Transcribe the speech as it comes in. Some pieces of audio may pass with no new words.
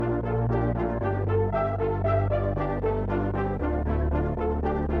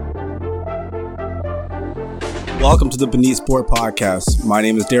Welcome to the Beneath Sport Podcast. My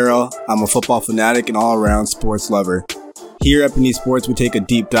name is Daryl. I'm a football fanatic and all-around sports lover. Here at Beneath Sports, we take a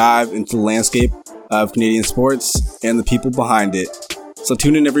deep dive into the landscape of Canadian sports and the people behind it. So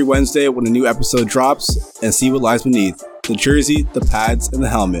tune in every Wednesday when a new episode drops and see what lies beneath the jersey, the pads, and the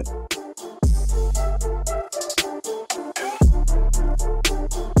helmet.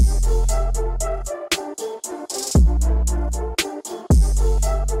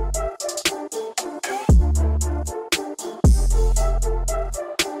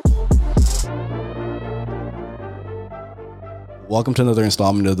 Welcome to another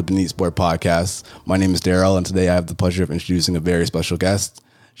installment of the Beneath Sport Podcast. My name is Daryl, and today I have the pleasure of introducing a very special guest.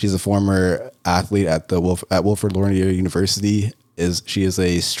 She's a former athlete at Wilfrid Laurier University. She is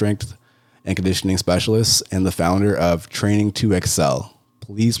a strength and conditioning specialist and the founder of Training to Excel.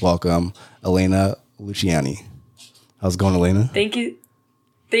 Please welcome Elena Luciani. How's it going, Elena? Thank you.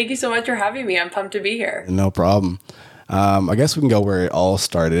 Thank you so much for having me. I'm pumped to be here. No problem. I guess we can go where it all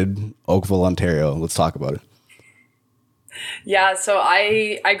started, Oakville, Ontario. Let's talk about it. Yeah, so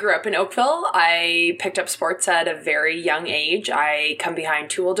I grew up in Oakville. I picked up sports at a very young age. I come behind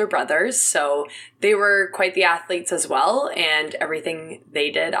two older brothers, so they were quite the athletes as well, and everything they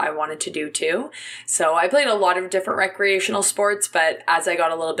did, I wanted to do too. So I played a lot of different recreational sports, but as I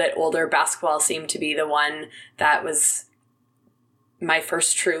got a little bit older, basketball seemed to be the one that was my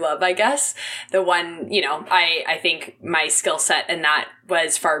first true love, I guess. The one, I think my skill set in that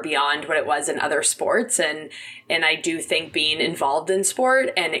was far beyond what it was in other sports. And I do think being involved in sport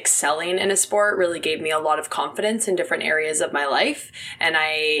and excelling in a sport really gave me a lot of confidence in different areas of my life. And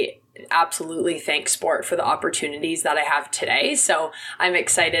I absolutely thank sport for the opportunities that I have today. So I'm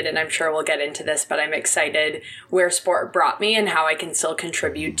excited, and I'm sure we'll get into this, but I'm excited where sport brought me and how I can still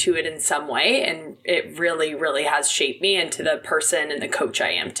contribute to it in some way. And it really, really has shaped me into the person and the coach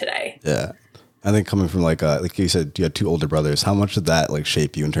I am today. Yeah. I think coming from like you said, you had two older brothers. How much did that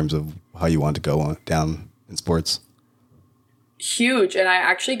shape you in terms of how you want to go down in sports? Huge. And I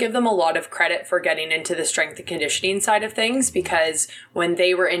actually give them a lot of credit for getting into the strength and conditioning side of things, because when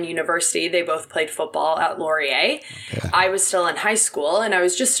they were in university, they both played football at Laurier. Okay. I was still in high school, and I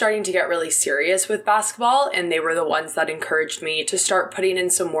was just starting to get really serious with basketball, and they were the ones that encouraged me to start putting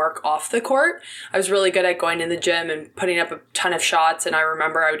in some work off the court. I was really good at going in the gym and putting up a ton of shots, and I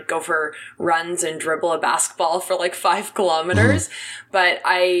remember I would go for runs and dribble a basketball for like 5 kilometers, but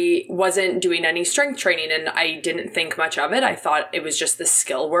I wasn't doing any strength training, and I didn't think much of it. I thought it was just the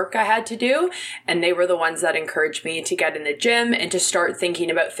skill work I had to do. And they were the ones that encouraged me to get in the gym and to start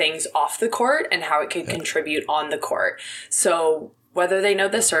thinking about things off the court and how it could contribute on the court. So whether they know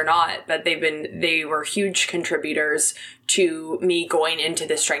this or not, but they were huge contributors to me going into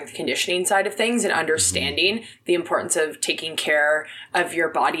the strength conditioning side of things and understanding the importance of taking care of your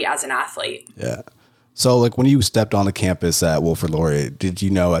body as an athlete. Yeah. So when you stepped on the campus at Wilfrid Laurier, did you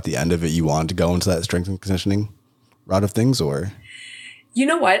know at the end of it you wanted to go into that strength and conditioning route of things, or? You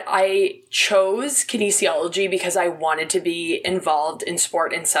know what? I chose kinesiology because I wanted to be involved in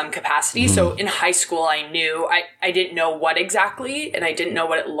sport in some capacity. So in high school, I knew, I didn't know what exactly, and I didn't know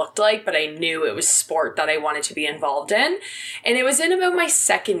what it looked like, but I knew it was sport that I wanted to be involved in. And it was in about my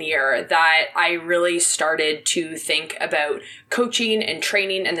second year that I really started to think about coaching and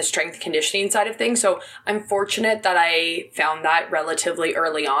training and the strength conditioning side of things. So I'm fortunate that I found that relatively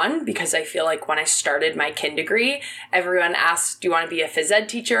early on, because I feel like when I started my kin degree, everyone asked, do you want to be a phys ed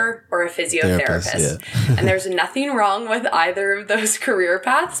teacher or a physiotherapist? Yeah. And there's nothing wrong with either of those career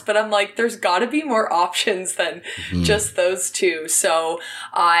paths, but I'm like, there's got to be more options than just those two. So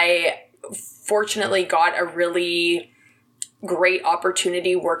I fortunately got a really great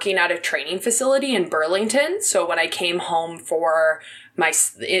opportunity working at a training facility in Burlington. So when I came home for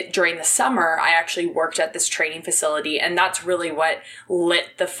during the summer, I actually worked at this training facility, and that's really what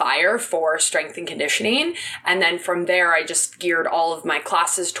lit the fire for strength and conditioning. And then from there, I just geared all of my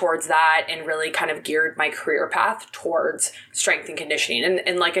classes towards that and really kind of geared my career path towards strength and conditioning.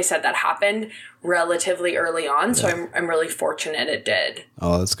 And like I said, that happened relatively early on. So I'm really fortunate it did.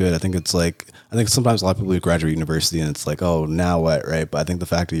 Oh, that's good. I think sometimes a lot of people graduate university and it's like, oh, now what, right? But I think the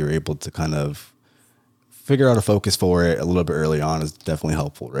fact that you're able to kind of figure out a focus for it a little bit early on is definitely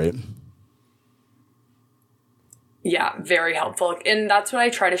helpful, right? Yeah, very helpful. And that's what I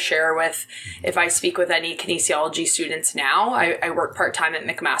try to share with, if I speak with any kinesiology students now. I work part-time at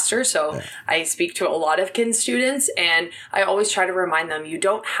McMaster, so I speak to a lot of kin students, and I always try to remind them, you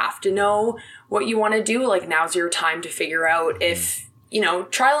don't have to know what you want to do. Like, now's your time to figure out if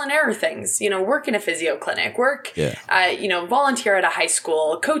trial and error things, work in a physio clinic, volunteer at a high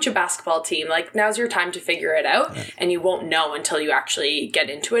school, coach a basketball team. Like, now's your time to figure it out, and you won't know until you actually get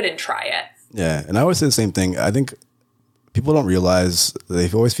into it and try it. Yeah, and I always say the same thing. I think people don't realize, they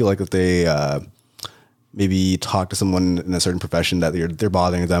always feel like if they maybe talk to someone in a certain profession that they're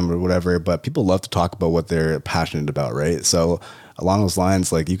bothering them or whatever, but people love to talk about what they're passionate about, right? So along those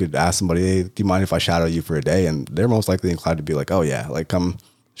lines, like you could ask somebody, hey, do you mind if I shadow you for a day? And they're most likely inclined to be like, oh yeah, like come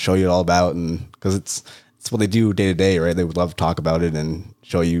show you all about, and because it's what they do day to day, right? They would love to talk about it and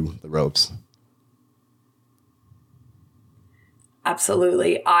show you the ropes.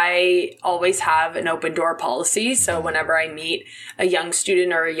 Absolutely. I always have an open door policy. So whenever I meet a young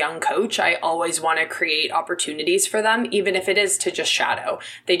student or a young coach, I always want to create opportunities for them, even if it is to just shadow.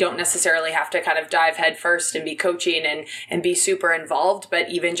 They don't necessarily have to kind of dive head first and be coaching and be super involved, but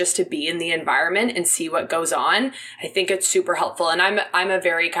even just to be in the environment and see what goes on, I think it's super helpful. And I'm a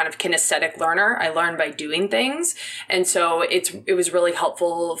very kind of kinesthetic learner. I learn by doing things. And so it was really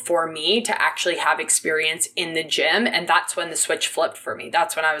helpful for me to actually have experience in the gym. And that's when the switch flipped for me.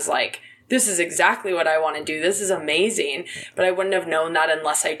 That's when I was like, this is exactly what I want to do. This is amazing. But I wouldn't have known that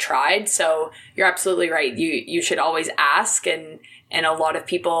unless I tried. So you're absolutely right. You should always ask, and a lot of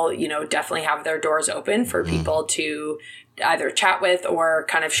people, definitely have their doors open for people to either chat with or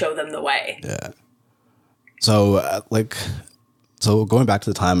kind of show them the way. Yeah. So so going back to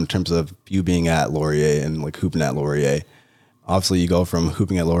the time in terms of you being at Laurier and like hooping at Laurier, obviously you go from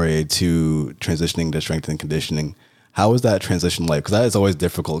hooping at Laurier to transitioning to strength and conditioning. How was that transition like? Because that is always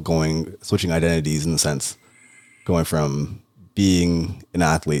difficult, switching identities in the sense, going from being an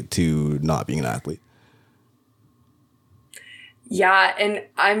athlete to not being an athlete. Yeah, and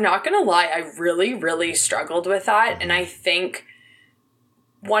I'm not going to lie, I really, really struggled with that. And I think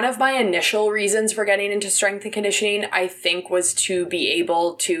one of my initial reasons for getting into strength and conditioning, I think, was to be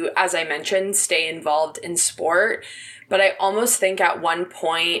able to, as I mentioned, stay involved in sport. But I almost think at one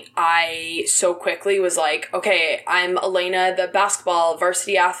point I so quickly was like, okay, I'm Elena, the basketball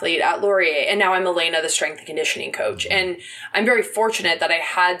varsity athlete at Laurier, and now I'm Elena, the strength and conditioning coach. And I'm very fortunate that I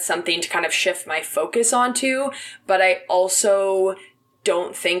had something to kind of shift my focus onto, but I also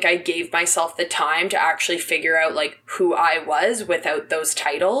don't think I gave myself the time to actually figure out like who I was without those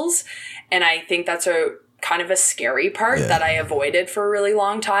titles. And I think that's a kind of a scary part that I avoided for a really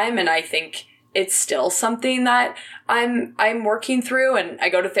long time. And I think it's still something that I'm working through, and I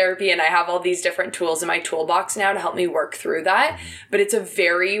go to therapy and I have all these different tools in my toolbox now to help me work through that. But it's a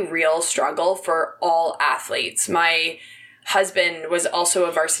very real struggle for all athletes. My husband was also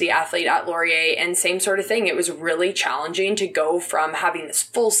a varsity athlete at Laurier, and same sort of thing. It was really challenging to go from having this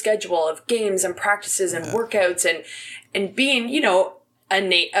full schedule of games and practices and workouts and being,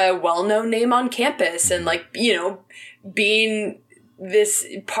 a well-known name on campus, and being this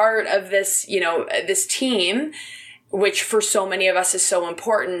part of this, this team, which for so many of us is so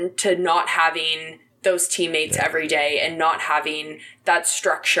important, to not having those teammates every day and not having that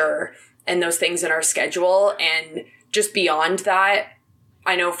structure and those things in our schedule. And just beyond that,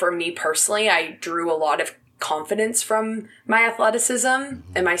 I know for me personally, I drew a lot of confidence from my athleticism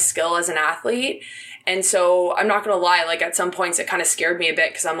and my skill as an athlete. And so I'm not going to lie, like at some points it kind of scared me a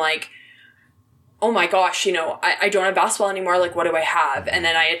bit, because I'm like, oh my gosh, I don't have basketball anymore. Like, what do I have? And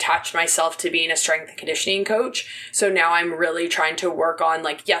then I attached myself to being a strength and conditioning coach. So now I'm really trying to work on,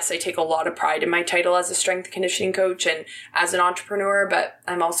 like, yes, I take a lot of pride in my title as a strength and conditioning coach and as an entrepreneur, but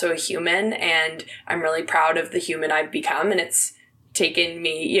I'm also a human, and I'm really proud of the human I've become. And it's taken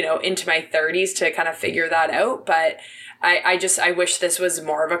me, into my 30s to kind of figure that out. But I wish this was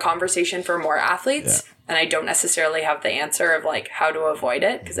more of a conversation for more athletes. Yeah. And I don't necessarily have the answer of like how to avoid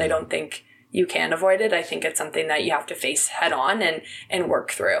it, because I don't think you can avoid it. I think it's something that you have to face head on and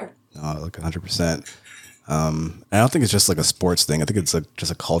work through. No, like 100%. I don't think it's just like a sports thing. I think it's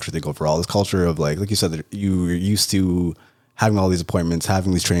just a culture thing overall. This culture of like you said, that you're used to having all these appointments,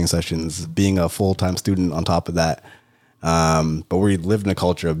 having these training sessions, being a full-time student on top of that. But we live in a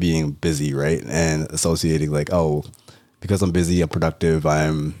culture of being busy, right? And associating like, oh, because I'm busy, I'm productive,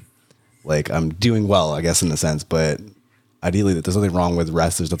 I'm doing well, I guess, in a sense. But ideally, there's nothing wrong with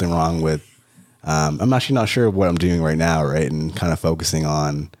rest. There's nothing wrong with, I'm actually not sure what I'm doing right now, right? And kind of focusing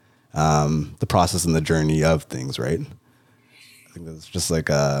on the process and the journey of things, right? I think that's just like,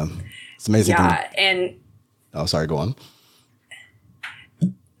 it's amazing. Yeah, and... Oh, sorry, go on.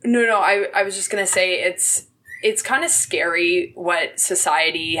 No, I was just going to say it's kind of scary what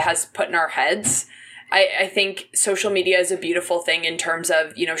society has put in our heads. I think social media is a beautiful thing in terms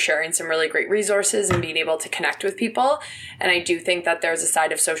of, sharing some really great resources and being able to connect with people. And I do think that there's a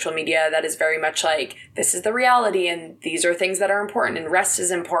side of social media that is very much like, this is the reality and these are things that are important and rest is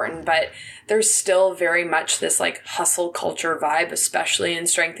important. But there's still very much this like hustle culture vibe, especially in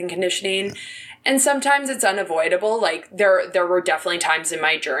strength and conditioning. And sometimes it's unavoidable. Like there were definitely times in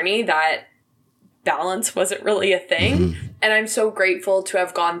my journey that balance wasn't really a thing. And I'm so grateful to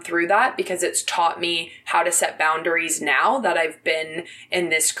have gone through that because it's taught me how to set boundaries now that I've been in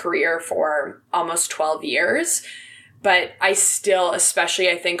this career for almost 12 years. But I still, especially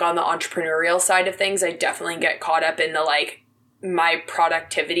I think on the entrepreneurial side of things, I definitely get caught up in the like, my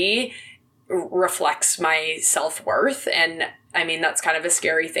productivity reflects my self-worth. And I mean, that's kind of a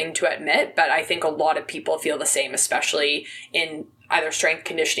scary thing to admit, but I think a lot of people feel the same, especially in either strength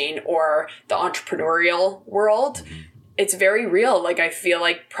conditioning or the entrepreneurial world. It's very real. Like, I feel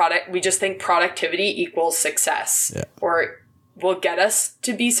like we just think productivity equals success or will get us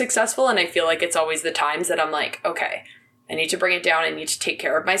to be successful. And I feel like it's always the times that I'm like, okay, I need to bring it down. I need to take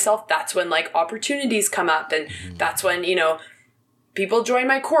care of myself. That's when like opportunities come up. And that's when, you know, people join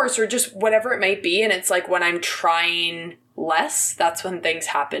my course or just whatever it might be. And it's like when I'm trying less, that's when things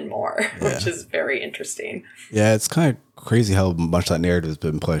happen more, which is very interesting. Yeah, it's kind of crazy how much that narrative has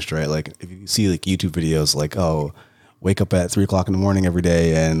been pushed, right? Like if you see like YouTube videos like, oh, wake up at 3 o'clock in the morning every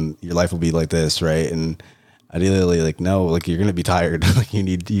day and your life will be like this, right? And ideally, like, no, like you're gonna be tired. Like you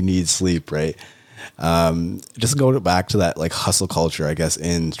need sleep, right? Just go back to that like hustle culture, I guess,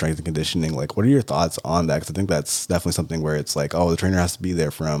 in strength and conditioning. Like, what are your thoughts on that? Because I think that's definitely something where it's like, oh, the trainer has to be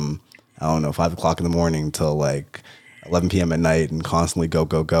there from, I don't know, 5 o'clock in the morning till like 11 p.m. at night and constantly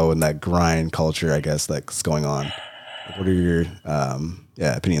go, and that grind culture, I guess, that's going on. Like, what are your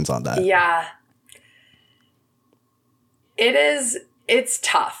opinions on that? Yeah. It's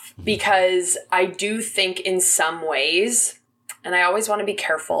tough because I do think in some ways, and I always want to be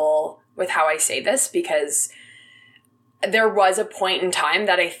careful with how I say this because there was a point in time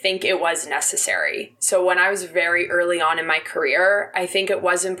that I think it was necessary. So when I was very early on in my career, I think it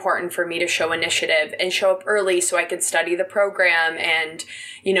was important for me to show initiative and show up early so I could study the program and,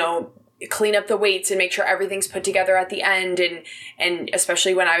 you know, clean up the weights and make sure everything's put together at the end. And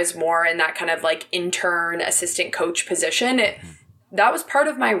especially when I was more in that kind of like intern assistant coach position, that was part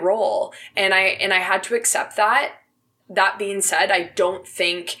of my role. And I had to accept that. That being said, I don't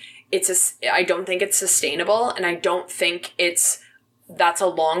think it's sustainable, and I don't think that's a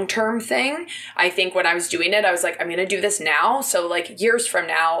long-term thing. I think when I was doing it, I was like, I'm going to do this now. So like years from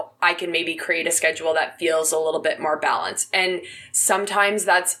now, I can maybe create a schedule that feels a little bit more balanced. And sometimes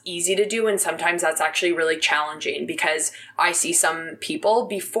that's easy to do. And sometimes that's actually really challenging because I see some people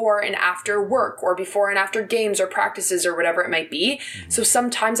before and after work or before and after games or practices or whatever it might be. So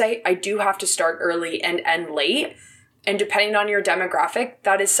sometimes I do have to start early and end late. And depending on your demographic,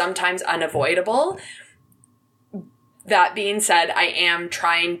 that is sometimes unavoidable. That being said, I am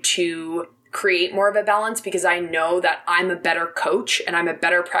trying to create more of a balance because I know that I'm a better coach and I'm a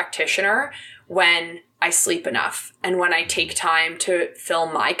better practitioner when I sleep enough and when I take time to fill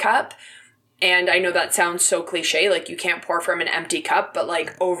my cup. And I know that sounds so cliche, like you can't pour from an empty cup, but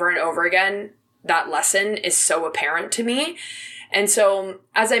like over and over again, that lesson is so apparent to me. And so,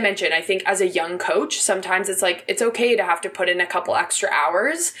 as I mentioned, I think as a young coach, sometimes it's like, it's okay to have to put in a couple extra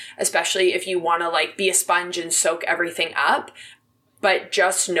hours, especially if you want to like be a sponge and soak everything up. But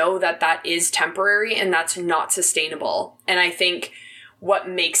just know that that is temporary and that's not sustainable. And I think what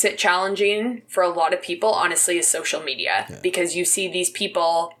makes it challenging for a lot of people, honestly, is social media, because you see these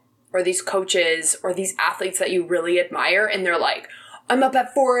people or these coaches or these athletes that you really admire and they're like, I'm up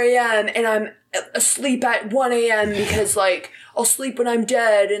at 4 a.m. and I'm asleep at 1 a.m. because like I'll sleep when I'm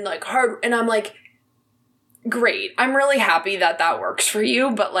dead and like hard. And I'm like, great. I'm really happy that that works for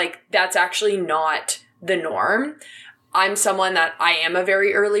you. But like, that's actually not the norm. I'm someone that I am a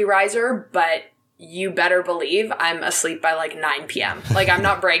very early riser, but you better believe I'm asleep by like 9 p.m. Like I'm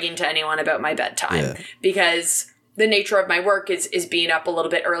not bragging to anyone about my bedtime because the nature of my work is being up a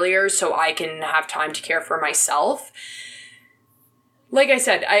little bit earlier so I can have time to care for myself. Like I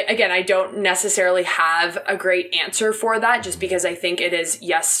said, I don't necessarily have a great answer for that just because I think it is,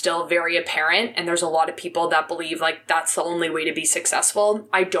 yes, still very apparent. And there's a lot of people that believe like that's the only way to be successful.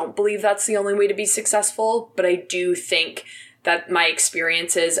 I don't believe that's the only way to be successful, but I do think that my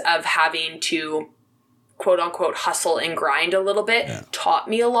experiences of having to quote unquote hustle and grind a little bit taught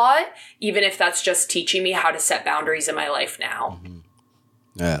me a lot, even if that's just teaching me how to set boundaries in my life now.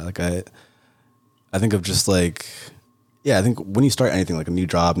 Yeah, like I think of just like, I think when you start anything like a new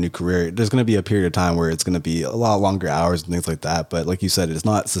job, new career, there's going to be a period of time where it's going to be a lot longer hours and things like that. But like you said, it's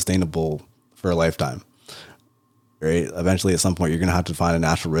not sustainable for a lifetime, right? Eventually, at some point, you're going to have to find a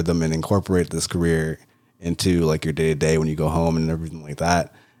natural rhythm and incorporate this career into like your day to day when you go home and everything like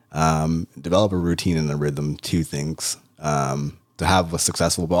that. Develop a routine and a rhythm to things to have a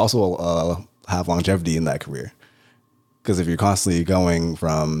successful, but also have longevity in that career. Because if you're constantly going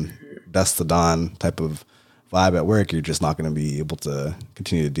from dusk to dawn type of vibe at work, you're just not going to be able to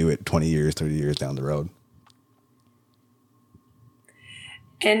continue to do it 20 years, 30 years down the road.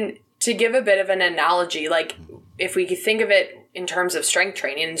 And to give a bit of an analogy, like if we could think of it in terms of strength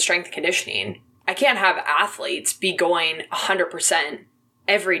training and strength conditioning, I can't have athletes be going 100%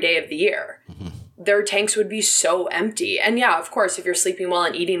 every day of the year. Mm-hmm. Their tanks would be so empty. And yeah, of course, if you're sleeping well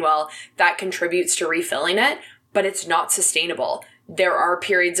and eating well, that contributes to refilling it, but it's not sustainable. There are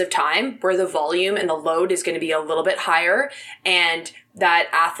periods of time where the volume and the load is going to be a little bit higher, and that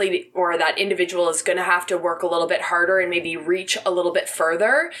athlete or that individual is going to have to work a little bit harder and maybe reach a little bit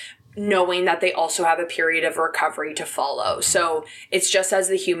further, knowing that they also have a period of recovery to follow. So it's just as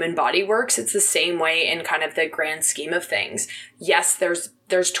the human body works, it's the same way in kind of the grand scheme of things. Yes,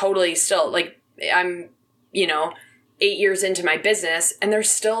 there's totally still, like, I'm, 8 years into my business, and there's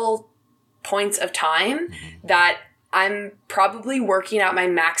still points of time that I'm probably working at my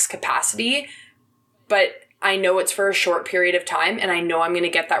max capacity, but I know it's for a short period of time, and I know I'm going to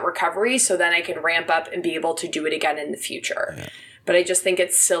get that recovery, so then I can ramp up and be able to do it again in the future. Yeah. But I just think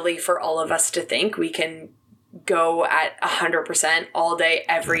it's silly for all of us to think we can go at 100% all day,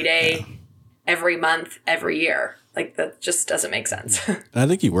 every month, every year. Like, that just doesn't make sense. And I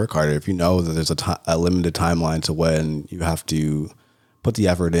think you work harder if you know that there's a limited timeline to when you have to put the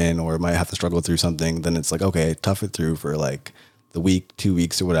effort in, or might have to struggle through something. Then it's like, okay, tough it through for like the week, 2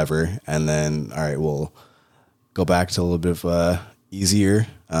 weeks or whatever. And then, all right, we'll go back to a little bit of easier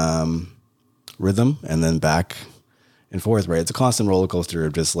rhythm, and then back and forth, right? It's a constant roller coaster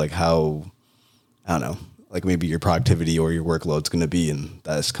of just like how, I don't know, like maybe your productivity or your workload's going to be. And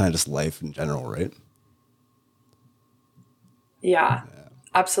that's kind of just life in general, right? Yeah,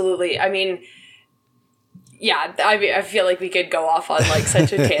 absolutely. I mean, yeah, I feel like we could go off on like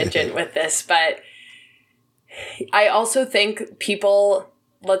such a tangent with this, but I also think people,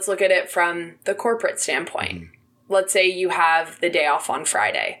 let's look at it from the corporate standpoint. Let's say you have the day off on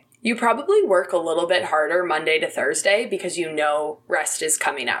Friday. You probably work a little bit harder Monday to Thursday because you know rest is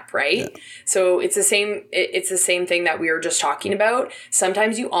coming up, right? Yeah. So it's the same thing that we were just talking about.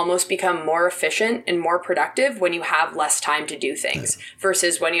 Sometimes you almost become more efficient and more productive when you have less time to do things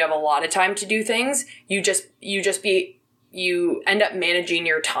versus when you have a lot of time to do things. You end up managing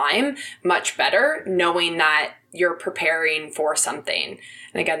your time much better, knowing that you're preparing for something.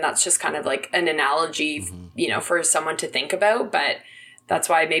 And again, that's just kind of like an analogy, for someone to think about, but that's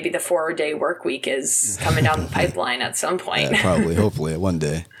why maybe the 4-day work week is coming down the pipeline at some point. Yeah, probably, hopefully one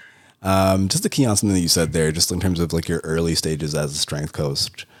day. Just to key on something that you said there, just in terms of like your early stages as a strength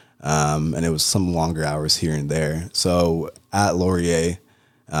coach, and it was some longer hours here and there. So at Laurier,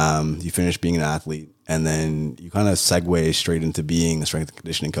 you finished being an athlete, and then you kind of segue straight into being a strength and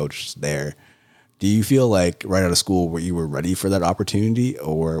conditioning coach there. Do you feel like right out of school where you were ready for that opportunity,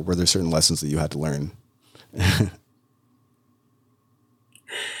 or were there certain lessons that you had to learn?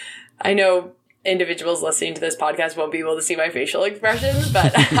 I know individuals listening to this podcast won't be able to see my facial expressions,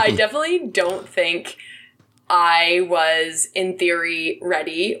 but I definitely don't think I was, in theory,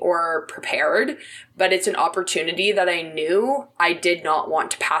 ready or prepared, but it's an opportunity that I knew I did not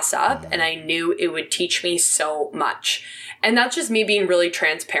want to pass up, and I knew it would teach me so much. And that's just me being really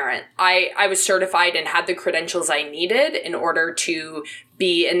transparent. I was certified and had the credentials I needed in order to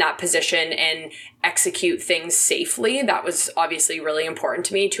be in that position and execute things safely. That was obviously really important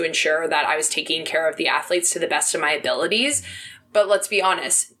to me to ensure that I was taking care of the athletes to the best of my abilities. But let's be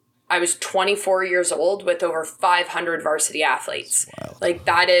honest, I was 24 years old with over 500 varsity athletes. Wow. Like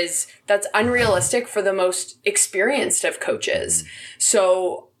that's unrealistic for the most experienced of coaches.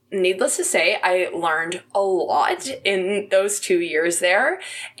 So needless to say, I learned a lot in those 2 years there.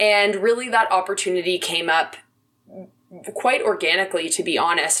 And really that opportunity came up quite organically, to be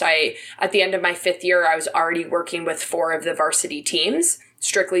honest. At the end of my 5th year, I was already working with 4 of the varsity teams,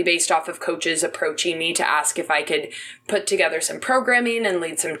 strictly based off of coaches approaching me to ask if I could put together some programming and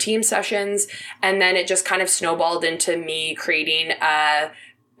lead some team sessions. And then it just kind of snowballed into me creating a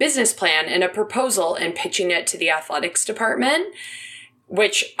business plan and a proposal and pitching it to the athletics department,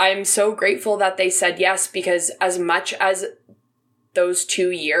 which I'm so grateful that they said yes, because as much as those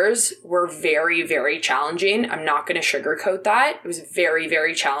 2 years were very, very challenging, I'm not going to sugarcoat that. It was very,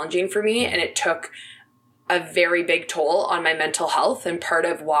 very challenging for me, and it took a very big toll on my mental health, and part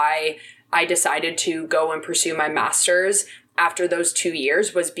of why I decided to go and pursue my master's after those 2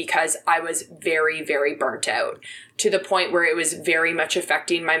 years was because I was very, very burnt out, to the point where it was very much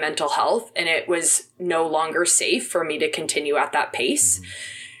affecting my mental health, and it was no longer safe for me to continue at that pace.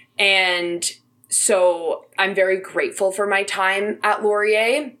 And so I'm very grateful for my time at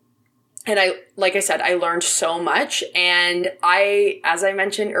Laurier. And like I said, I learned so much. And as I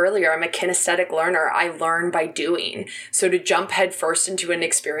mentioned earlier, I'm a kinesthetic learner. I learn by doing. So to jump headfirst into an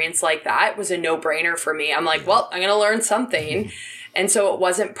experience like that was a no-brainer for me. I'm like, well, I'm going to learn something. And so it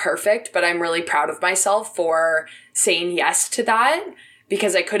wasn't perfect, but I'm really proud of myself for saying yes to that,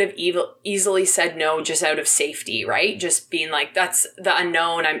 because I could have easily said no just out of safety, right? Just being like, that's the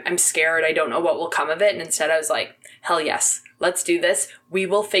unknown. I'm scared. I don't know what will come of it. And instead I was like, hell yes. Let's do this. We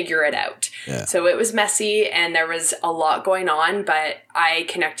will figure it out. Yeah. So it was messy and there was a lot going on, but I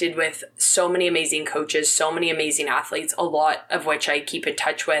connected with so many amazing coaches, so many amazing athletes, a lot of which I keep in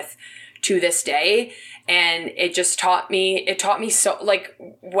touch with to this day. And it taught me so, like,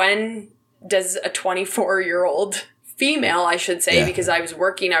 when does a 24-year-old female, I should say, because I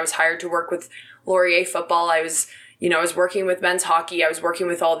was hired to work with Laurier football. I was working with men's hockey. I was working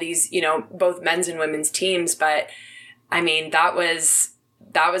with all these, both men's and women's teams, but I mean, that was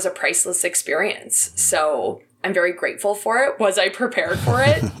a priceless experience. So I'm very grateful for it. Was I prepared for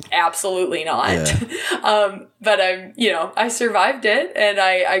it? Absolutely not. Yeah. But I survived it and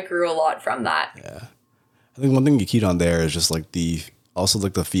I grew a lot from that. Yeah. I think one thing you keyed on there is just like the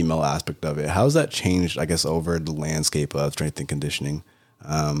female aspect of it. How's that changed, I guess, over the landscape of strength and conditioning?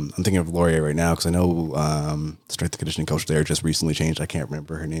 I'm thinking of Laurier right now because I know strength and conditioning coach there just recently changed. I can't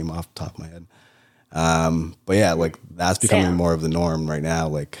remember her name off the top of my head. But yeah, like that's becoming more of the norm right now.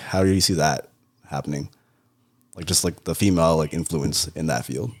 Like, how do you see that happening? Like, just like the female like influence in that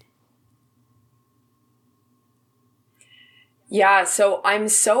field. Yeah, so I'm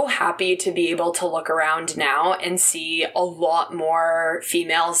so happy to be able to look around now and see a lot more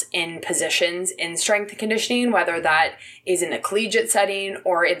females in positions in strength and conditioning, whether that is in a collegiate setting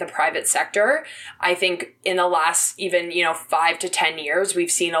or in the private sector. I think in the last even, 5 to 10 years,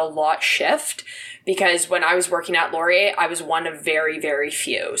 we've seen a lot shift, because when I was working at Laurier, I was one of very, very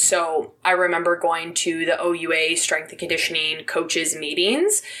few. So I remember going to the OUA strength and conditioning coaches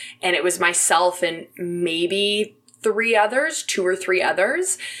meetings, and it was myself and maybe 2 or 3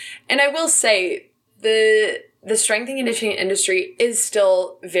 others. And I will say the strength and conditioning industry is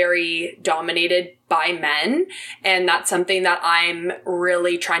still very dominated by men. And that's something that I'm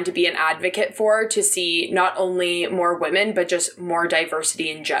really trying to be an advocate for, to see not only more women, but just more diversity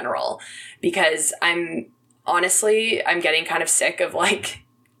in general. Because I'm getting kind of sick of like,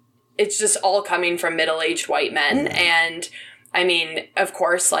 it's just all coming from middle-aged white men. And I mean, of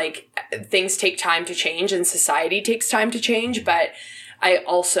course, like, things take time to change and society takes time to change, but I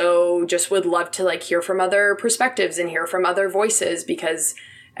also just would love to like hear from other perspectives and hear from other voices, because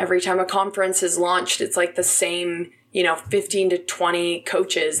every time a conference is launched, it's like the same, 15 to 20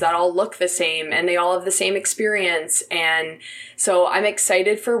 coaches that all look the same and they all have the same experience. And so I'm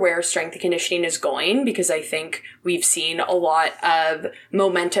excited for where strength and conditioning is going, because I think we've seen a lot of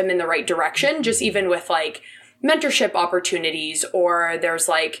momentum in the right direction, just even with like mentorship opportunities, or there's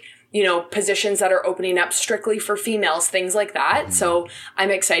like, positions that are opening up strictly for females, things like that. So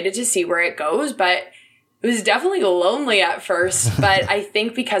I'm excited to see where it goes, but it was definitely lonely at first. But I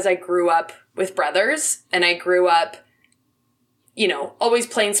think because I grew up with brothers and I grew up, always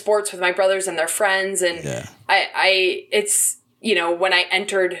playing sports with my brothers and their friends. And it's, when I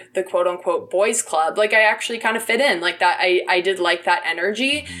entered the quote unquote boys club, like I actually kind of fit in like that. I did like that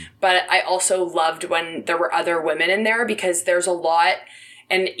energy, but I also loved when there were other women in there, because there's a lot,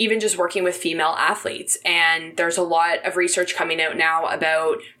 and even just working with female athletes. And there's a lot of research coming out now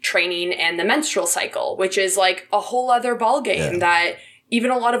about training and the menstrual cycle, which is like a whole other ballgame that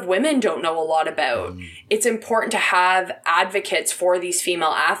even a lot of women don't know a lot about. It's important to have advocates for these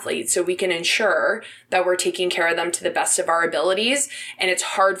female athletes so we can ensure that we're taking care of them to the best of our abilities. And it's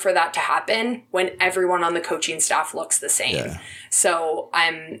hard for that to happen when everyone on the coaching staff looks the same. Yeah. So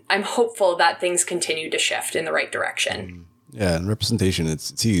I'm hopeful that things continue to shift in the right direction. Yeah, and representation,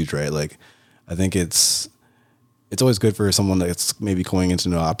 it's huge, right? Like, I think it's always good for someone that's maybe going into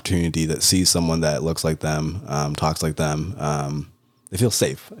an opportunity that sees someone that looks like them, talks like them. They feel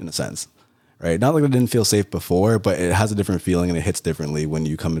safe in a sense, right? Not like they didn't feel safe before, but it has a different feeling and it hits differently when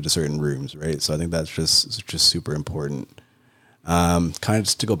you come into certain rooms, right? So I think that's just super important. Kind of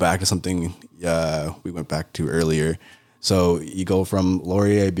just to go back to something we went back to earlier. So you go from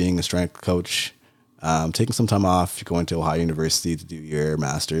Laurier being a strength coach, taking some time off, you go into Ohio University to do your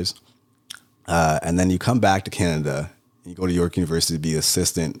master's, and then you come back to Canada. You go to York University to be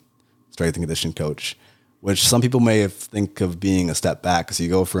assistant strength and conditioning coach, which some people may think of being a step back, because you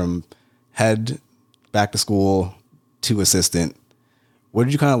go from head back to school to assistant. What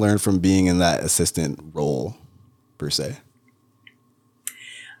did you kind of learn from being in that assistant role per se?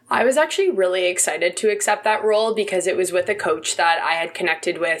 I was actually really excited to accept that role because it was with a coach that I had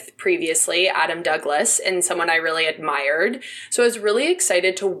connected with previously, Adam Douglas, and someone I really admired. So I was really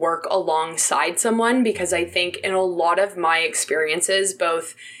excited to work alongside someone because I think in a lot of my experiences,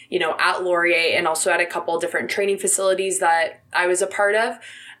 both, at Laurier and also at a couple different training facilities that I was a part of,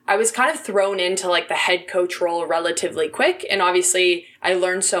 I was kind of thrown into like the head coach role relatively quick. And obviously I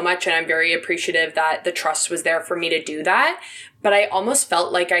learned so much and I'm very appreciative that the trust was there for me to do that. But I almost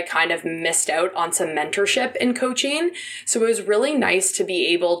felt like I kind of missed out on some mentorship in coaching. So it was really nice to be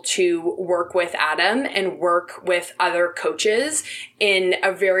able to work with Adam and work with other coaches in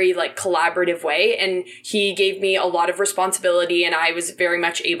a very like collaborative way. And he gave me a lot of responsibility and I was very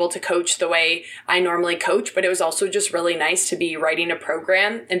much able to coach the way I normally coach. But it was also just really nice to be writing a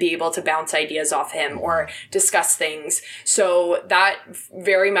program and be able to bounce ideas off him or discuss things. So that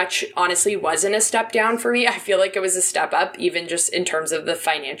very much honestly wasn't a step down for me. I feel like it was a step up, even just in terms of the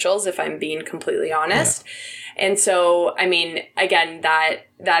financials, if I'm being completely honest. Yeah. And so, I mean, again, that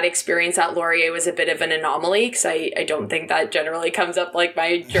experience at Laurier was a bit of an anomaly because I don't think that generally comes up. Like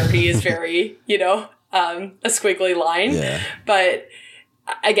my journey is very, a squiggly line. Yeah. But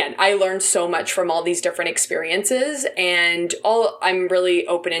again, I learned so much from all these different experiences and I'm really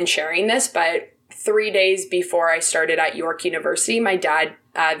open in sharing this, but 3 days before I started at York University, my dad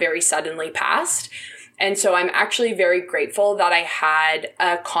very suddenly passed. And so I'm actually very grateful that I had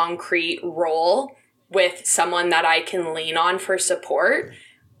a concrete role with someone that I can lean on for support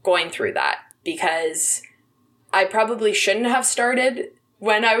going through that, because I probably shouldn't have started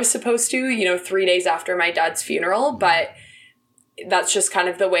when I was supposed to, 3 days after my dad's funeral, but that's just kind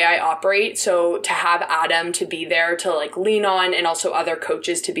of the way I operate. So to have Adam to be there to like lean on and also other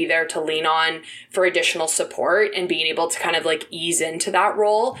coaches to be there to lean on for additional support and being able to kind of like ease into that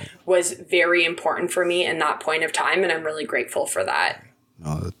role was very important for me in that point of time. And I'm really grateful for that.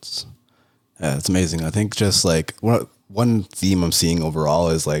 No, it's amazing. I think just like one theme I'm seeing overall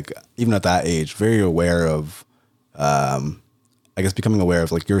is like, even at that age, very aware of, I guess becoming aware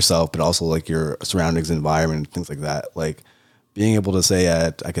of like yourself, but also like your surroundings, environment, things like that. Like, being able to say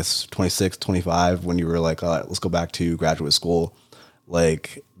at, I guess, 26, 25, when you were like, all right, let's go back to graduate school,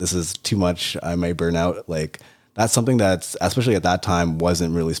 like, this is too much, I may burn out. Like, that's something that's, especially at that time,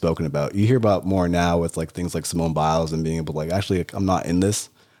 wasn't really spoken about. You hear about more now with like things like Simone Biles and being able to like, actually, like, I'm not in this.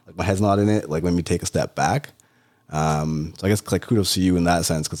 Like, my head's not in it. Like, let me take a step back. So I guess like kudos to you in that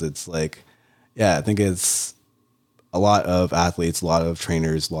sense, because it's like, yeah, I think it's a lot of athletes, a lot of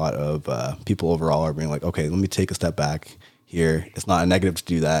trainers, a lot of people overall are being like, okay, let me take a step back here. It's not a negative to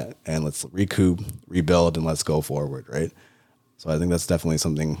do that, and let's recoup, rebuild, and let's go forward, right? So I think that's definitely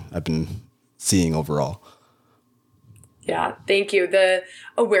something I've been seeing overall. Yeah, thank you. The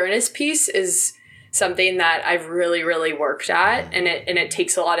awareness piece is something that I've really, really worked at, and it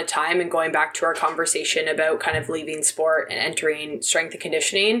takes a lot of time. And going back to our conversation about kind of leaving sport and entering strength and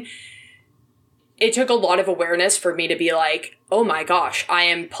conditioning, it took a lot of awareness for me to be like, oh my gosh, I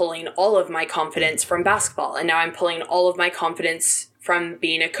am pulling all of my confidence from basketball. And now I'm pulling all of my confidence from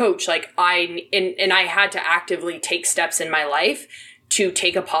being a coach. Like I had to actively take steps in my life to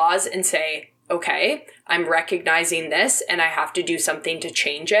take a pause and say, okay, I'm recognizing this and I have to do something to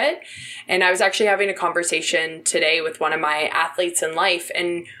change it. And I was actually having a conversation today with one of my athletes in life,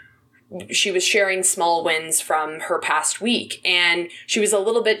 and she was sharing small wins from her past week, and she was a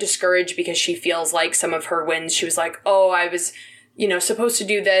little bit discouraged because she feels like some of her wins, she was like, oh, I was, supposed to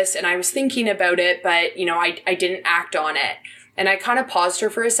do this and I was thinking about it, but, I didn't act on it. And I kind of paused her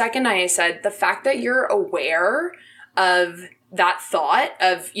for a second. I said, the fact that you're aware of that thought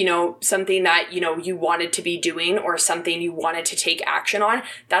of, something that, you wanted to be doing or something you wanted to take action on,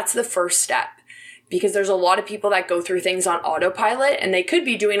 that's the first step. Because there's a lot of people that go through things on autopilot and they could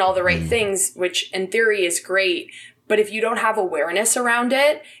be doing all the right things, which in theory is great. But if you don't have awareness around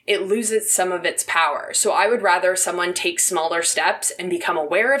it, it loses some of its power. So I would rather someone take smaller steps and become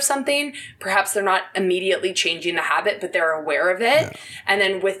aware of something. Perhaps they're not immediately changing the habit, but they're aware of it. Yeah. And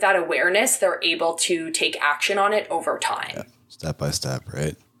then with that awareness, they're able to take action on it over time. Yeah. Step by step,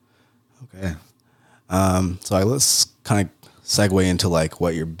 right? Okay. So let's kind of segue into like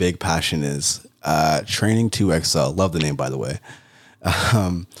what your big passion is. Training to Excel. Love the name, by the way.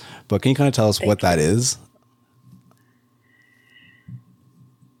 But can you kind of tell us what that is?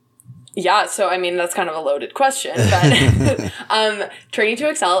 Yeah, so I mean, that's kind of a loaded question, but Training to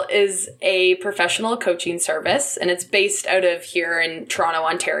Excel is a professional coaching service, and it's based out of here in Toronto,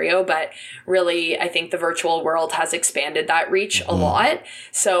 Ontario, but really I think the virtual world has expanded that reach a lot.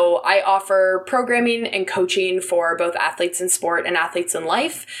 So I offer programming and coaching for both athletes in sport and athletes in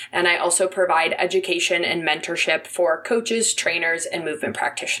life, and I also provide education and mentorship for coaches, trainers, and movement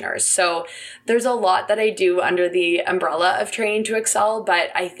practitioners. So there's a lot that I do under the umbrella of Training to Excel, but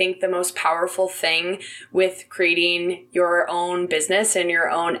I think the most powerful thing with creating your own business and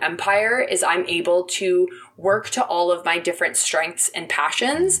your own empire is I'm able to work to all of my different strengths and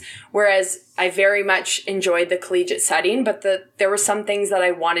passions. Whereas I very much enjoyed the collegiate setting, but there were some things that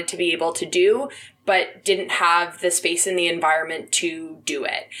I wanted to be able to do, but didn't have the space in the environment to do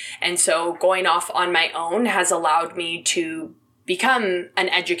it. And so going off on my own has allowed me to become an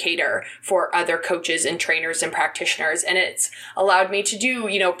educator for other coaches and trainers and practitioners. And it's allowed me to do,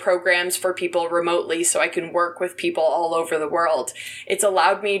 programs for people remotely so I can work with people all over the world. It's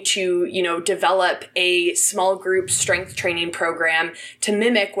allowed me to, develop a small group strength training program to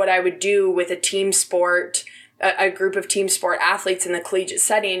mimic what I would do with a team sport, a group of team sport athletes in the collegiate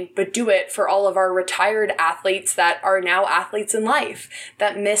setting, but do it for all of our retired athletes that are now athletes in life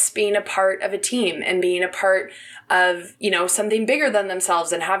that miss being a part of a team and being a part of, something bigger than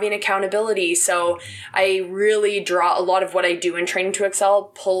themselves and having accountability. So I really draw a lot of what I do in Training to Excel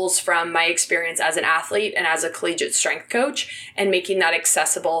pulls from my experience as an athlete and as a collegiate strength coach, and making that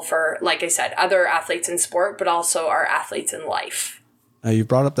accessible for, like I said, other athletes in sport, but also our athletes in life. You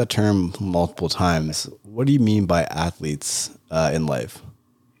brought up that term multiple times. What do you mean by athletes in life?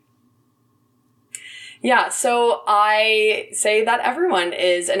 Yeah, so I say that everyone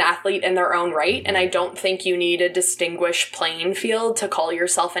is an athlete in their own right, and I don't think you need a distinguished playing field to call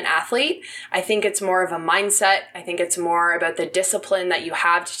yourself an athlete. I think it's more of a mindset. I think it's more about the discipline that you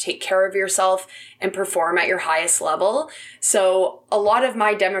have to take care of yourself and perform at your highest level. So a lot of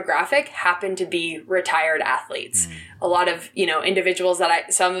my demographic happen to be retired athletes. A lot of, individuals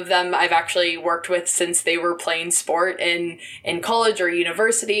that some of them I've actually worked with since they were playing sport in college or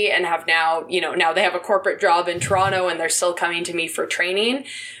university, and have now, now they have a corporate job in Toronto and they're still coming to me for training.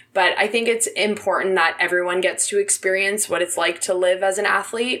 But I think it's important that everyone gets to experience what it's like to live as an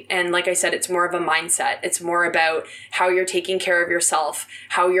athlete. And like I said, it's more of a mindset. It's more about how you're taking care of yourself,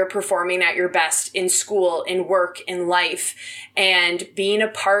 how you're performing at your best in school, in work, in life, and being a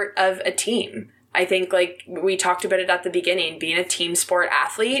part of a team. I think, like we talked about it at the beginning, being a team sport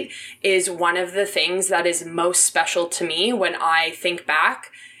athlete is one of the things that is most special to me when I think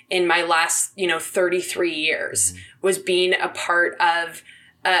back in my last, 33 years, was being a part of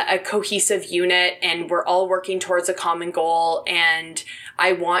a cohesive unit, and we're all working towards a common goal. And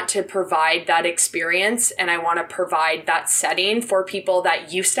I want to provide that experience, and I want to provide that setting for people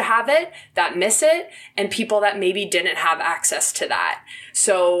that used to have it, that miss it, and people that maybe didn't have access to that.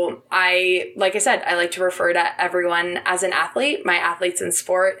 So like I said, I like to refer to everyone as an athlete, my athletes in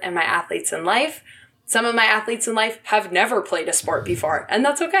sport and my athletes in life. Some of my athletes in life have never played a sport before, and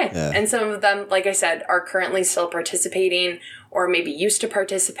that's okay. Yeah. And some of them, like I said, are currently still participating or maybe used to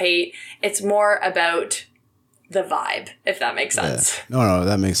participate. It's more about the vibe, if that makes sense. Yeah. No,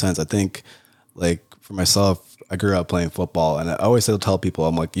 that makes sense. I think, like, for myself, I grew up playing football, and I always tell people,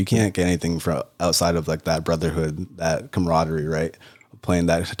 I'm like, you can't get anything from outside of like that brotherhood, that camaraderie, right? Playing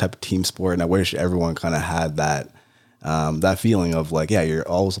that type of team sport. And I wish everyone kind of had that feeling of like, yeah, you're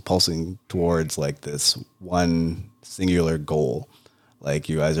always pulsing towards like this one singular goal. Like,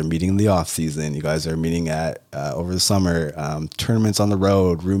 you guys are meeting in the off season, you guys are meeting at over the summer, tournaments on the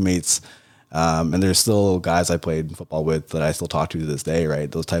road, roommates, and there's still guys I played football with that I still talk to this day,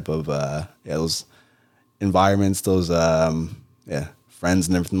 right? Those type of those environments, those friends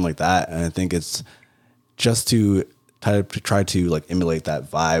and everything like that. And I think it's just to try to like emulate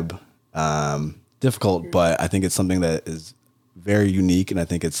that vibe. Difficult, but I think it's something that is very unique, and I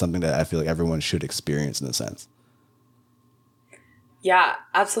think it's something that I feel like everyone should experience in a sense. Yeah,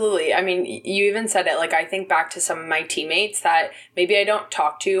 absolutely. I mean, you even said it, like, I think back to some of my teammates that maybe I don't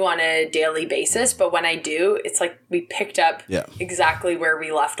talk to on a daily basis, but when I do, it's like we picked up exactly where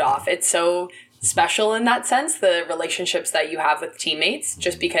we left off. It's so special in that sense, the relationships that you have with teammates,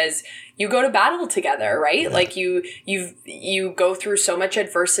 just because, you go to battle together, right? Like you go through so much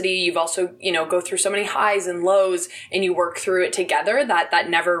adversity. You've also, go through so many highs and lows, and you work through it together that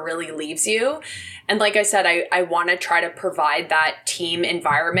never really leaves you. And like I said, I want to try to provide that team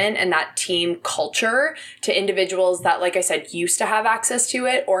environment and that team culture to individuals that, like I said, used to have access to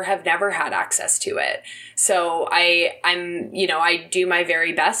it or have never had access to it. So I do my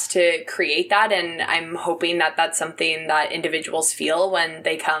very best to create that. And I'm hoping that that's something that individuals feel when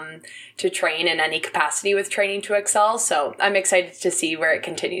they come to train in any capacity with Training to Excel. So I'm excited to see where it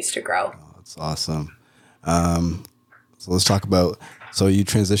continues to grow. Oh, that's awesome. So let's talk about, so you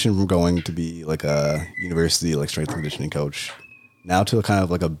transitioned from going to be like a university, like strength and conditioning coach, now to a kind of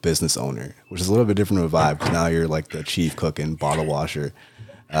like a business owner, which is a little bit different of a vibe, because now you're like the chief cook and bottle washer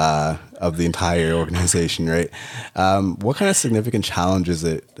of the entire organization, right? What kind of significant challenges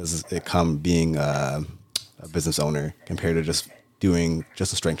does it come being a business owner compared to just doing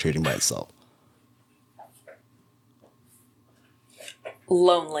just a strength training by itself?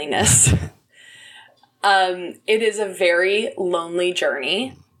 Loneliness. It is a very lonely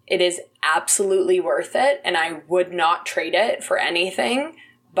journey. It is absolutely worth it, and I would not trade it for anything.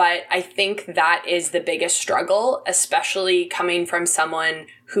 But I think that is the biggest struggle, especially coming from someone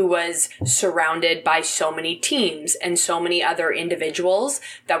who was surrounded by so many teams and so many other individuals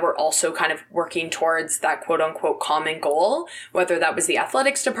that were also kind of working towards that quote unquote common goal, whether that was the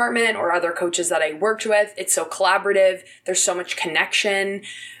athletics department or other coaches that I worked with. It's so collaborative. There's so much connection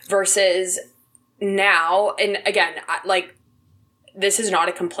versus now. And again, this is not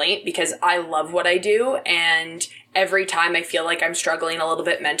a complaint because I love what I do. And every time I feel like I'm struggling a little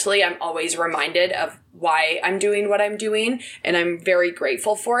bit mentally, I'm always reminded of why I'm doing what I'm doing. And I'm very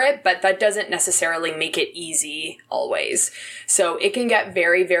grateful for it, but that doesn't necessarily make it easy always. So it can get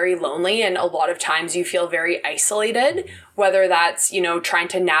very, very lonely. And a lot of times you feel very isolated, whether that's, trying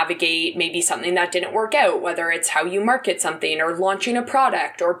to navigate maybe something that didn't work out, whether it's how you market something or launching a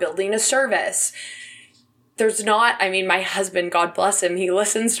product or building a service. My husband, God bless him, he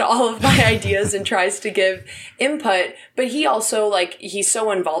listens to all of my ideas and tries to give input, but he also he's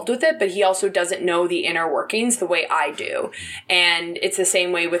so involved with it, but he also doesn't know the inner workings the way I do. And it's the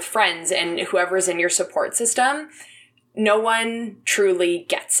same way with friends and whoever's in your support system. No one truly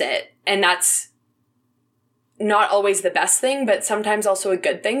gets it. And that's not always the best thing, but sometimes also a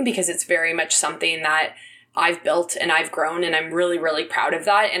good thing because it's very much something that I've built and I've grown, and I'm really, really proud of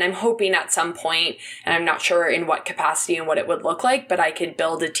that. And I'm hoping at some point, and I'm not sure in what capacity and what it would look like, but I could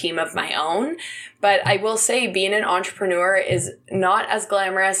build a team of my own. But I will say being an entrepreneur is not as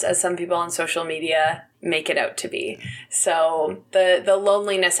glamorous as some people on social media make it out to be. So the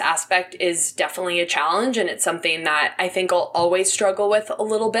loneliness aspect is definitely a challenge, and it's something that I think I'll always struggle with a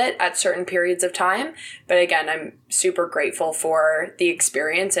little bit at certain periods of time. But again, I'm super grateful for the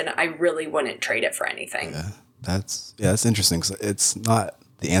experience, and I really wouldn't trade it for anything. Yeah, that's interesting. So it's not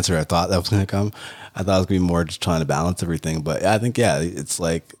the answer I thought that was going to come. I thought it was going to be more just trying to balance everything. But I think, it's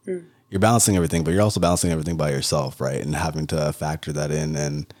like you're balancing everything, but you're also balancing everything by yourself, right? And having to factor that in.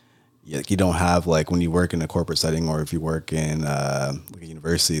 And you don't have, when you work in a corporate setting or if you work in a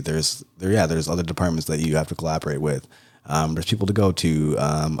university, there's other departments that you have to collaborate with. There's people to go to,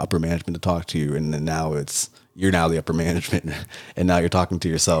 upper management to talk to, and then now you're now the upper management, and now you're talking to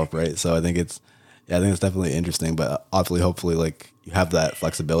yourself, right? So I think it's definitely interesting, but obviously, hopefully, you have that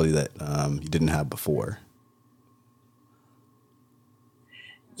flexibility that you didn't have before.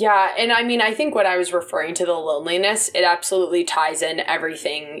 Yeah. And I think when I was referring to the loneliness, it absolutely ties in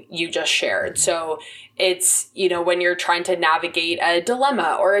everything you just shared. So it's, when you're trying to navigate a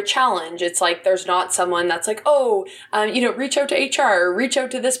dilemma or a challenge, it's there's not someone that's reach out to HR or reach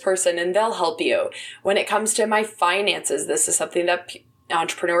out to this person and they'll help you. When it comes to my finances, this is something that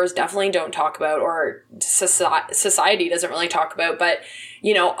entrepreneurs definitely don't talk about, or society doesn't really talk about, but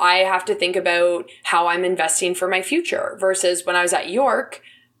I have to think about how I'm investing for my future versus when I was at York.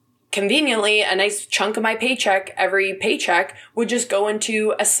 Conveniently, a nice chunk of my every paycheck would just go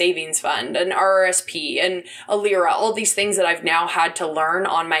into a savings fund, an RRSP, and a LIRA, all these things that I've now had to learn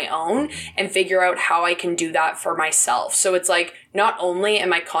on my own and figure out how I can do that for myself. So it's not only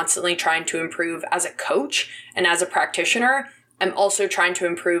am I constantly trying to improve as a coach and as a practitioner, I'm also trying to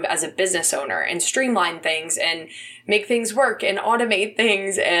improve as a business owner and streamline things and make things work and automate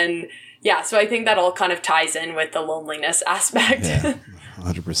things. And so I think that all kind of ties in with the loneliness aspect. Yeah.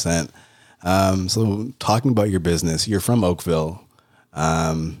 100%. So talking about your business, you're from Oakville.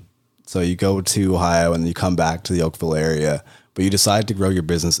 So you go to Ohio and you come back to the Oakville area, but you decide to grow your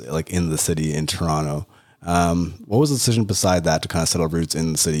business in the city in Toronto. What was the decision beside that to kind of settle roots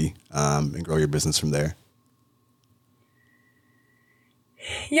in the city and grow your business from there?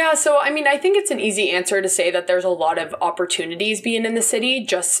 Yeah, so I mean, I think it's an easy answer to say that there's a lot of opportunities being in the city,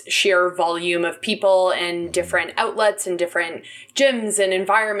 just sheer volume of people and different outlets and different gyms and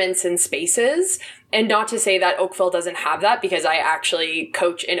environments and spaces. And not to say that Oakville doesn't have that, because I actually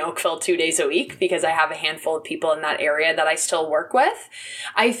coach in Oakville 2 days a week because I have a handful of people in that area that I still work with.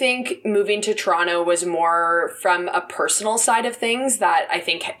 I think moving to Toronto was more from a personal side of things that I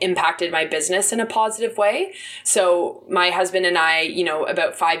think impacted my business in a positive way. So my husband and I,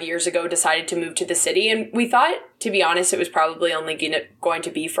 about 5 years ago decided to move to the city, and we thought, to be honest, it was probably only going to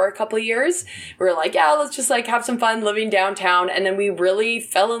be for a couple of years. We were like, yeah, let's just have some fun living downtown. And then we really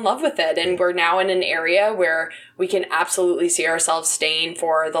fell in love with it. And we're now in an area where we can absolutely see ourselves staying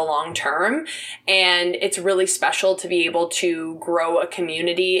for the long term. And it's really special to be able to grow a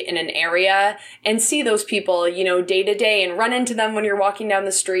community in an area and see those people, day to day, and run into them when you're walking down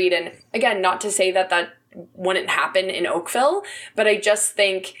the street. And again, not to say that wouldn't happen in Oakville, but I just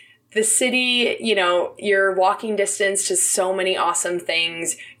think the city, you're walking distance to so many awesome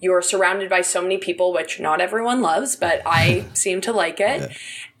things. You're surrounded by so many people, which not everyone loves, but I seem to like it. Yeah.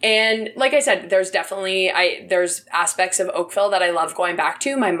 And like I said, there's definitely, there's aspects of Oakville that I love going back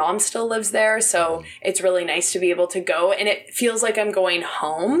to. My mom still lives there, so it's really nice to be able to go. And it feels like I'm going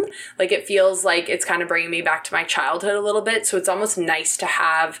home. Like, it feels like it's kind of bringing me back to my childhood a little bit. So it's almost nice to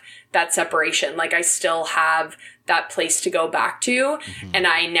have that separation. Like, I still have that place to go back to, and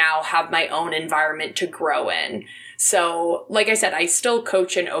I now have my own environment to grow in. So, like I said, I still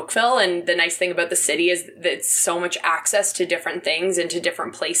coach in Oakville, and the nice thing about the city is that it's so much access to different things and to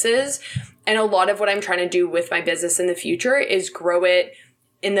different places. And a lot of what I'm trying to do with my business in the future is grow it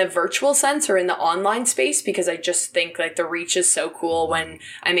in the virtual sense or in the online space, because I just think the reach is so cool when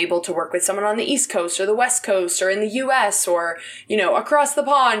I'm able to work with someone on the East Coast or the West Coast or in the US or, across the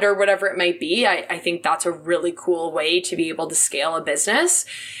pond or whatever it might be. I think that's a really cool way to be able to scale a business.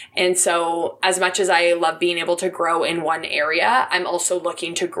 And so as much as I love being able to grow in one area, I'm also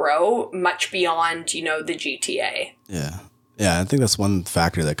looking to grow much beyond, the GTA. Yeah. Yeah. I think that's one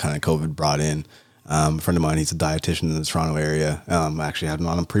factor that kind of COVID brought in. A friend of mine, he's a dietitian in the Toronto area. I actually had him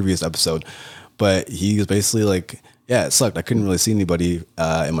on a previous episode, but he was basically it sucked. I couldn't really see anybody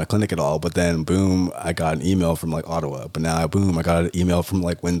in my clinic at all. But then, boom, I got an email from Ottawa. But now, boom, I got an email from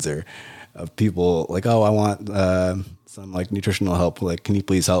Windsor of people oh, I want some nutritional help. Can you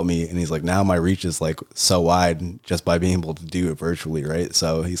please help me? And he's like, now my reach is so wide just by being able to do it virtually, right?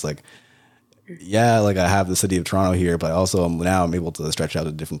 So he's like, yeah, I have the city of Toronto here, but also I'm able to stretch out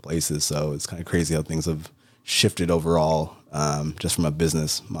to different places. So it's kind of crazy how things have shifted overall, just from a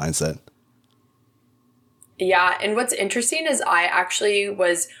business mindset. Yeah. And what's interesting is I actually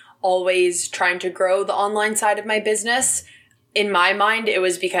was always trying to grow the online side of my business. In my mind, it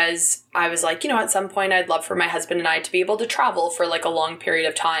was because I was at some point I'd love for my husband and I to be able to travel for a long period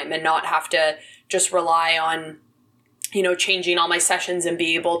of time and not have to just rely on changing all my sessions and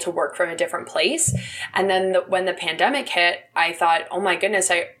be able to work from a different place. And then when the pandemic hit, I thought, oh my goodness,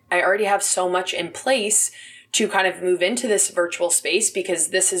 I already have so much in place to kind of move into this virtual space, because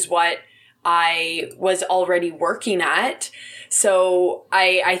this is what I was already working at. So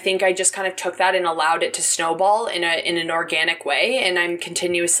I think I just kind of took that and allowed it to snowball in an organic way. And I'm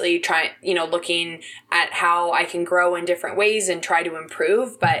continuously trying, looking at how I can grow in different ways and try to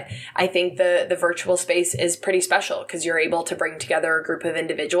improve. But I think the virtual space is pretty special because you're able to bring together a group of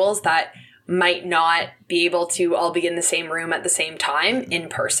individuals that might not be able to all be in the same room at the same time in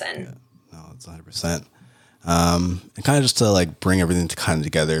person. Yeah. No, it's 100%. And kind of just to bring everything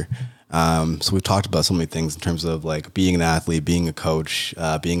together. So we've talked about so many things in terms of being an athlete, being a coach,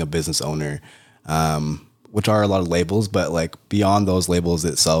 being a business owner, which are a lot of labels, but beyond those labels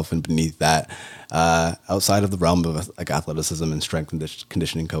itself and beneath that, outside of the realm of athleticism and strength and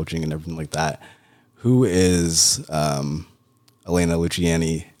conditioning coaching and everything like that, who is Elena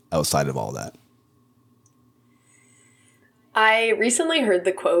Luciani outside of all that? I recently heard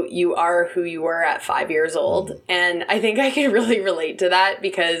the quote, "You are who you were at 5 years old." And I think I can really relate to that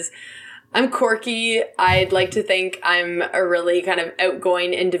because I'm quirky. I'd like to think I'm a really kind of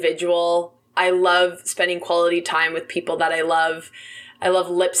outgoing individual. I love spending quality time with people that I love. I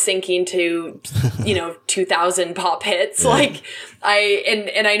love lip syncing to, 2000 pop hits. Yeah.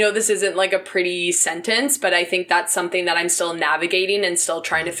 I know this isn't a pretty sentence, but I think that's something that I'm still navigating and still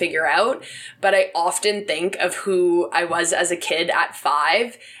trying to figure out. But I often think of who I was as a kid at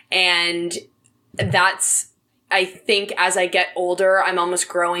 5. And I think as I get older, I'm almost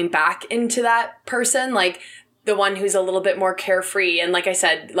growing back into that person. the one who's a little bit more carefree and, like I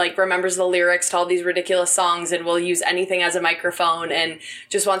said, like remembers the lyrics to all these ridiculous songs and will use anything as a microphone and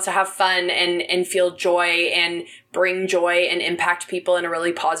just wants to have fun and feel joy and bring joy and impact people in a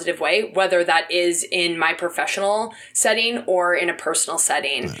really positive way, whether that is in my professional setting or in a personal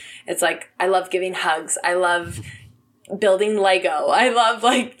setting. Right. It's like, I love giving hugs. I love building Lego. I love,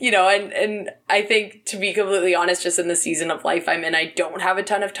 like, you know, and I think, to be completely honest, just in the season of life I'm in, I don't have a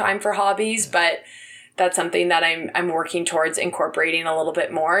ton of time for hobbies, but that's something that I'm working towards incorporating a little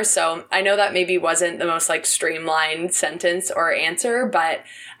bit more. So I know that maybe wasn't the most like streamlined sentence or answer, but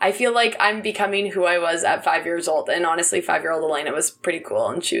I feel like I'm becoming who I was at 5 years old. And honestly, 5-year-old Elena was pretty cool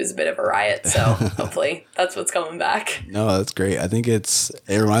and she was a bit of a riot. So hopefully that's what's coming back. No, that's great. I think it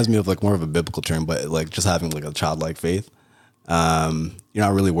reminds me of like more of a biblical term, but like just having like a childlike faith. You're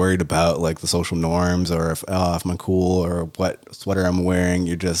not really worried about like the social norms or if I'm cool or what sweater I'm wearing.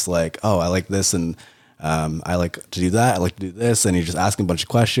 You're just like, oh, I like this and I like to do that. I like to do this. And you're just asking a bunch of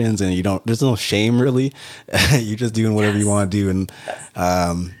questions and there's no shame really. You're just doing whatever you want to do. And,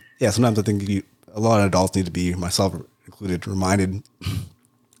 sometimes I think a lot of adults need to be, myself included, reminded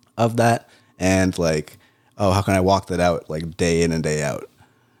of that. And like, oh, how can I walk that out like day in and day out?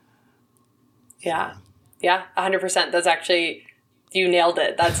 Yeah. Yeah. 100%. That's actually, you nailed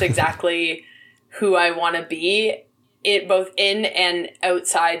it. That's exactly who I want to be. It both in and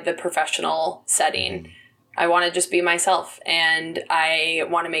outside the professional setting. I want to just be myself and I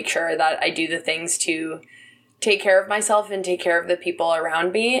want to make sure that I do the things to take care of myself and take care of the people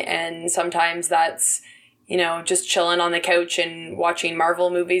around me. And sometimes that's, you know, just chilling on the couch and watching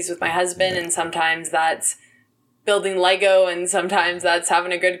Marvel movies with my husband. And sometimes that's building Lego and sometimes that's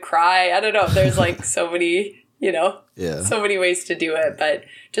having a good cry. I don't know. There's like so many, you know, so many ways to do it, but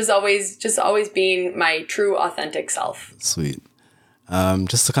just always being my true authentic self. Sweet.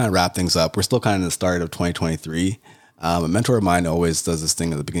 Just to kind of wrap things up, we're still kind of in the start of 2023. A mentor of mine always does this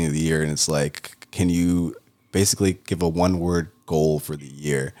thing at the beginning of the year, and it's like, can you basically give a 1-word goal for the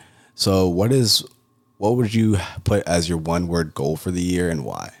year? So what would you put as your 1-word goal for the year and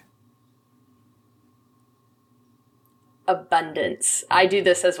why? Abundance. I do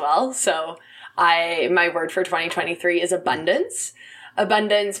this as well. So my word for 2023 is abundance.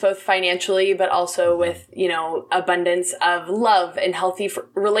 Abundance, both financially, but also with, you know, abundance of love and healthy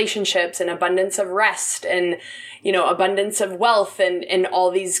relationships and abundance of rest and, you know, abundance of wealth and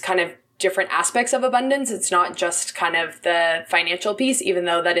all these kind of different aspects of abundance. It's not just kind of the financial piece, even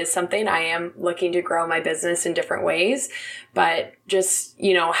though that is something I am looking to grow my business in different ways, but just,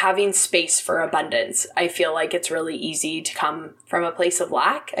 you know, having space for abundance. I feel like it's really easy to come from a place of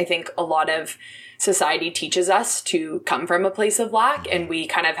lack. I think a lot of society teaches us to come from a place of lack and we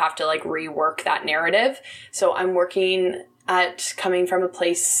kind of have to like rework that narrative. So I'm working at coming from a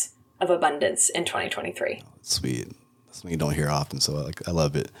place of abundance in 2023. Sweet. That's something you don't hear often. So I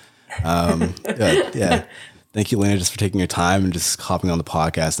love it. Yeah. Thank you, Lena, just for taking your time and just hopping on the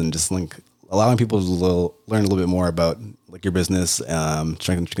podcast and just like allowing people to learn a little bit more about like your business, strength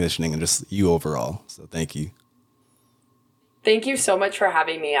and conditioning, and just you overall. So thank you. Thank you so much for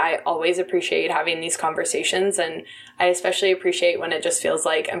having me. I always appreciate having these conversations, and I especially appreciate when it just feels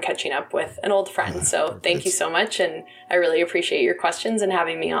like I'm catching up with an old friend. So thank you so much, and I really appreciate your questions and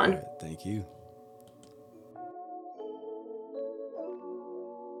having me on. Thank you.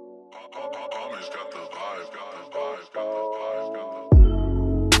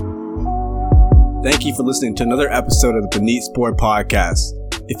 Thank you for listening to another episode of the Beneath Sport Podcast.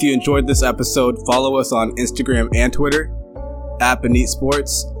 If you enjoyed this episode, follow us on Instagram and Twitter at Beneath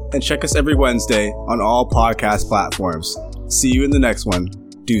Sports, and check us every Wednesday on all podcast platforms. See you in the next one.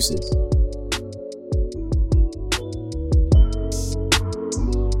 Deuces.